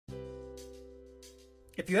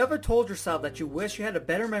If you ever told yourself that you wish you had a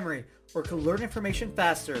better memory or could learn information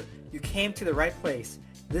faster, you came to the right place.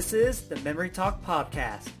 This is the Memory Talk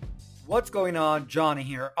Podcast. What's going on? Johnny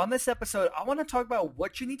here. On this episode, I want to talk about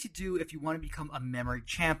what you need to do if you want to become a memory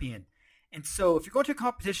champion. And so if you're going to a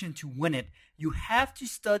competition to win it, you have to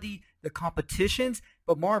study the competitions,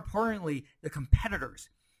 but more importantly, the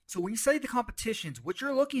competitors. So when you study the competitions, what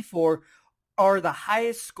you're looking for are the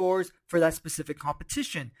highest scores for that specific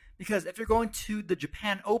competition. Because if you're going to the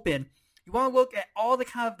Japan Open, you want to look at all the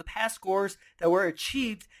kind of the past scores that were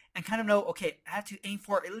achieved and kind of know, okay, I have to aim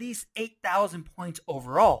for at least 8,000 points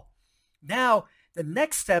overall. Now, the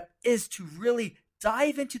next step is to really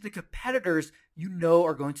dive into the competitors you know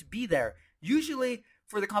are going to be there. Usually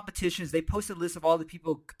for the competitions, they post a list of all the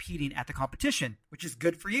people competing at the competition, which is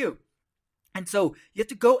good for you. And so you have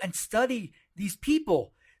to go and study these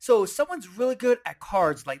people. So if someone's really good at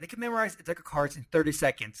cards, like they can memorize a deck of cards in 30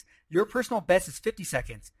 seconds. Your personal best is 50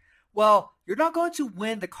 seconds. Well, you're not going to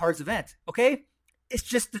win the cards event, okay? It's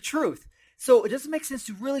just the truth. So it doesn't make sense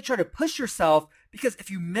to really try to push yourself, because if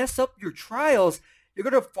you mess up your trials, you're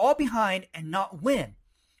going to fall behind and not win.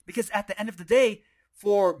 Because at the end of the day,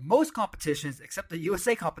 for most competitions, except the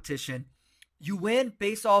USA competition, you win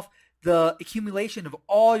based off the accumulation of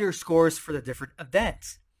all your scores for the different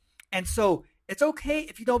events. And so it's okay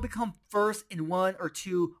if you don't become first in 1 or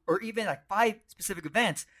 2 or even like 5 specific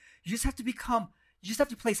events. You just have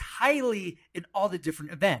to place highly in all the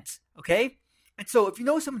different events, okay? And so if you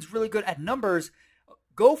know someone's really good at numbers,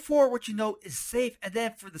 go for what you know is safe, and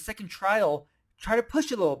then for the second trial, try to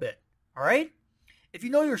push it a little bit, all right? If you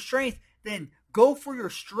know your strength, then go for your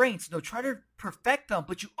strengths. Try to perfect them,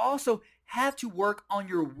 but you also have to work on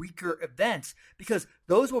your weaker events, because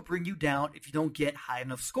those will bring you down if you don't get high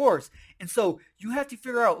enough scores. And so you have to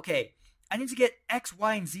figure out, okay, I need to get X,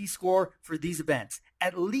 Y, and Z score for these events.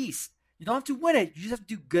 At least. You don't have to win it. You just have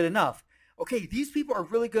to do good enough. Okay, these people are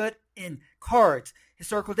really good in cards,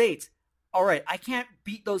 historical dates. All right, I can't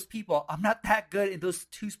beat those people. I'm not that good in those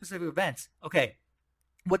 2 specific events. Okay,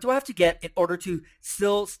 what do I have to get in order to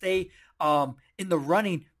still stay in the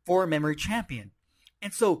running for a memory champion?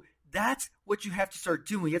 And so that's what you have to start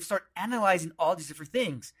doing. You have to start analyzing all these different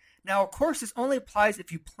things. Now, of course, this only applies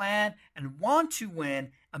if you plan and want to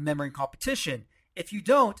win a memory competition. If you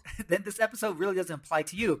don't, then this episode really doesn't apply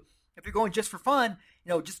to you. If you're going just for fun,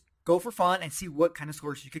 just go for fun and see what kind of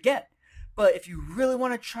scores you could get. But if you really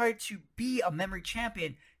want to try to be a memory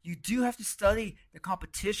champion, you do have to study the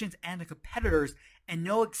competitions and the competitors and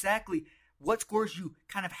know exactly what scores you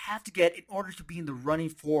kind of have to get in order to be in the running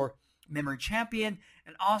for memory champion.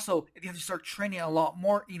 And also, if you have to start training a lot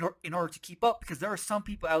more in order to keep up, because there are some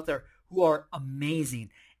people out there who are amazing.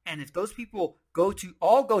 And if those people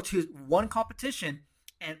all go to one competition,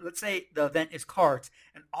 and let's say the event is cards,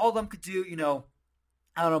 and all of them could do,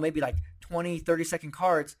 I don't know, maybe like 20, 30-second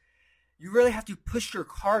cards, you really have to push your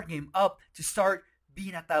card game up to start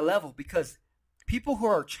being at that level, because people who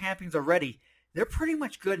are champions already, they're pretty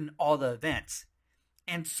much good in all the events.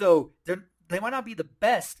 And so they might not be the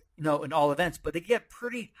best, in all events, but they get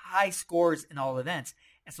pretty high scores in all events.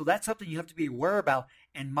 And so that's something you have to be aware about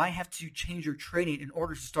and might have to change your training in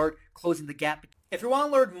order to start closing the gap. If you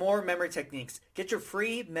want to learn more memory techniques, get your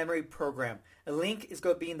free memory program. A link is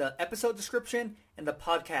going to be in the episode description and the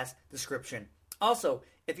podcast description. Also,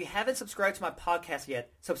 if you haven't subscribed to my podcast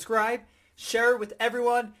yet, subscribe, share it with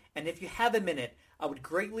everyone, and if you have a minute, I would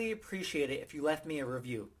greatly appreciate it if you left me a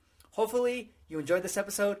review. Hopefully, you enjoyed this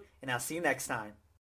episode, and I'll see you next time.